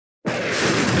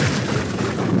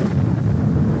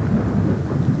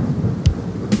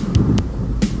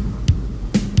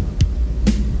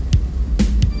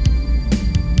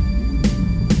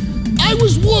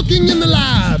working in the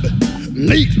lab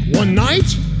late one night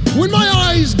when my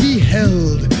eyes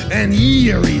beheld an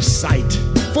eerie sight.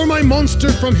 For my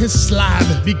monster from his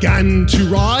slab began to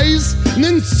rise, and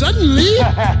then suddenly,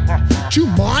 to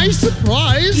my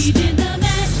surprise, He did the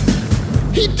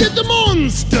mash. he did the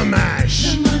monster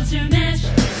mash. The monster mash.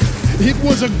 It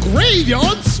was a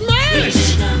graveyard He smash.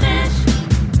 did the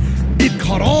mash. It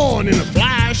caught on in a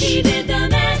flash. He did the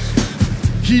mash.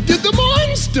 He did the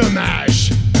monster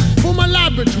mash. From my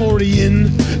laboratory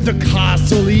in the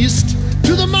castle east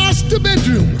to the master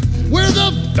bedroom where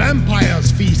the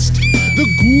vampires feast. The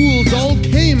ghouls all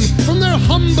came from their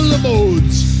humble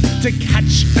abodes to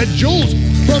catch a jolt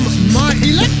from my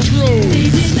They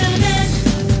electrodes. did the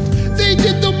mash. They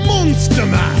did the monster The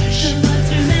mash.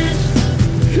 monster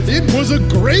mash. It was a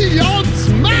graveyard They did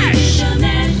smash. the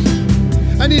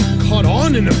mash. And it caught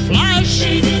on in a flash.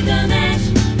 They did the mash.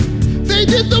 They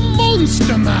did the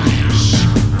monster mash.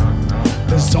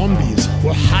 The zombies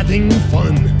were having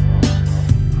fun.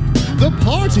 The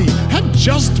party had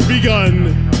just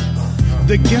begun.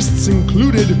 The guests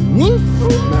included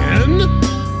Wolfman,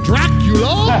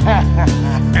 Dracula,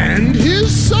 and his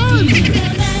son. They did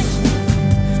the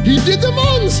mash. He did the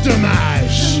monster The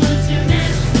mash. monster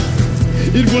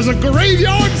mash. It was a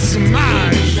graveyard They did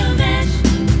smash. the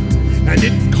mash. And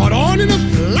it caught on in a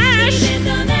They flash. did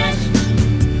the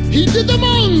mash. He did the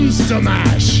monster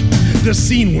mash. The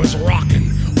scene was rockin'.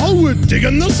 Oh, we're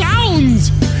digging the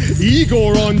sounds.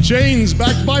 Igor on chains,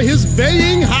 backed by his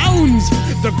baying hounds.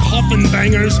 The coffin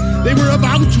bangers, they were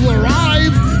about to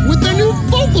arrive with their new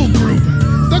vocal group,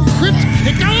 the Crypt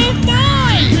Kicker They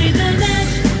 5. played the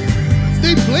mash.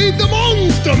 They played the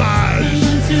monster The mash.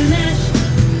 monster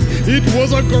mash. It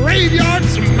was a graveyard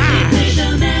They played smash.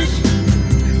 the mash.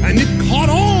 And it caught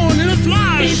on in a They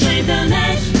flash. played the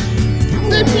mash.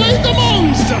 They played the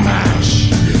monster mash.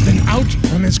 Then out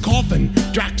from his coffin,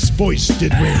 Drac's voice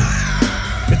did ring.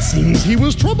 It seems he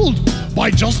was troubled by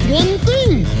just one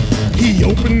thing. He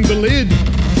opened the lid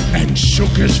and shook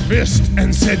his fist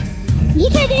and said,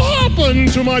 "Whatever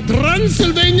happened to my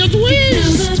Transylvania Now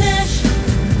twist? the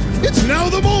mash. It's now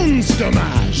the monster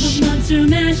mash. The monster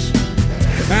mash.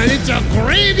 And it's a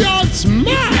graveyard Now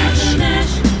smash. the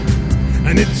mash.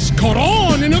 And it's caught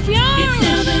on in a It's now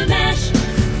flash. the mash.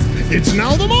 It's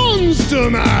now the monster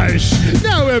mash.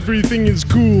 Now everything is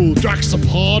cool. Drax a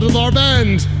part of our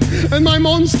band. And my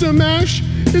monster mash,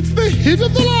 it's the hit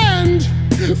of the land.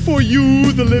 For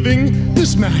you, the living,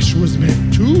 this mash was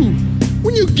meant too.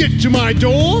 When you get to my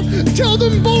door, tell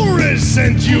them Boris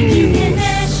sent You you. can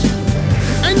mash.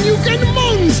 And you can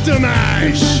monster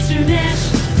mash. Monster mash.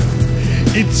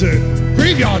 It's a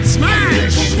graveyard You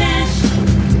smash. can mash.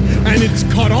 And it's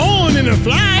caught on in a And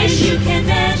flash. you can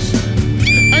mash.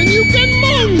 And you can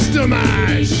monster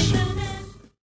mash.